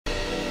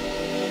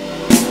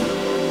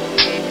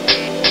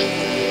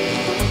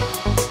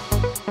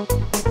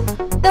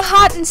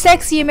hot and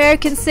sexy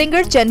American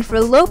singer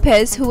Jennifer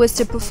Lopez, who was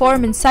to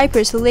perform in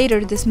Cyprus later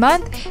this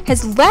month,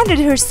 has landed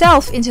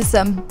herself into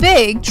some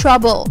big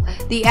trouble.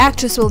 The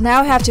actress will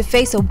now have to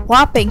face a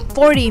whopping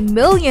 $40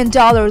 million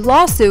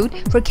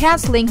lawsuit for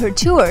canceling her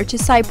tour to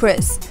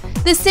Cyprus.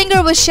 The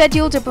singer was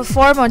scheduled to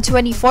perform on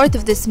 24th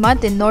of this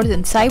month in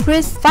northern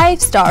Cyprus'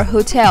 five-star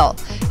hotel.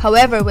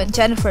 However, when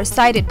Jennifer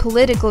cited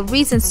political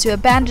reasons to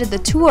abandon the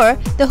tour,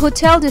 the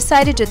hotel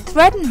decided to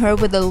threaten her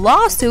with a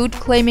lawsuit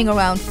claiming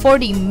around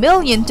 $40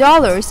 million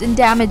in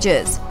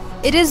damages.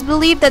 It is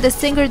believed that the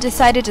singer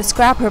decided to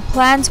scrap her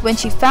plans when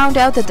she found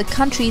out that the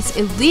country is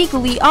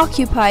illegally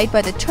occupied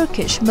by the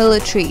Turkish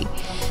military.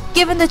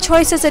 Given the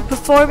choices at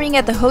performing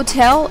at the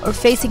hotel or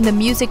facing the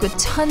music with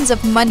tons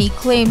of money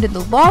claimed in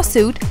the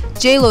lawsuit,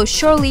 JLO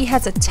surely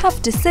has a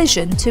tough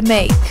decision to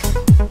make.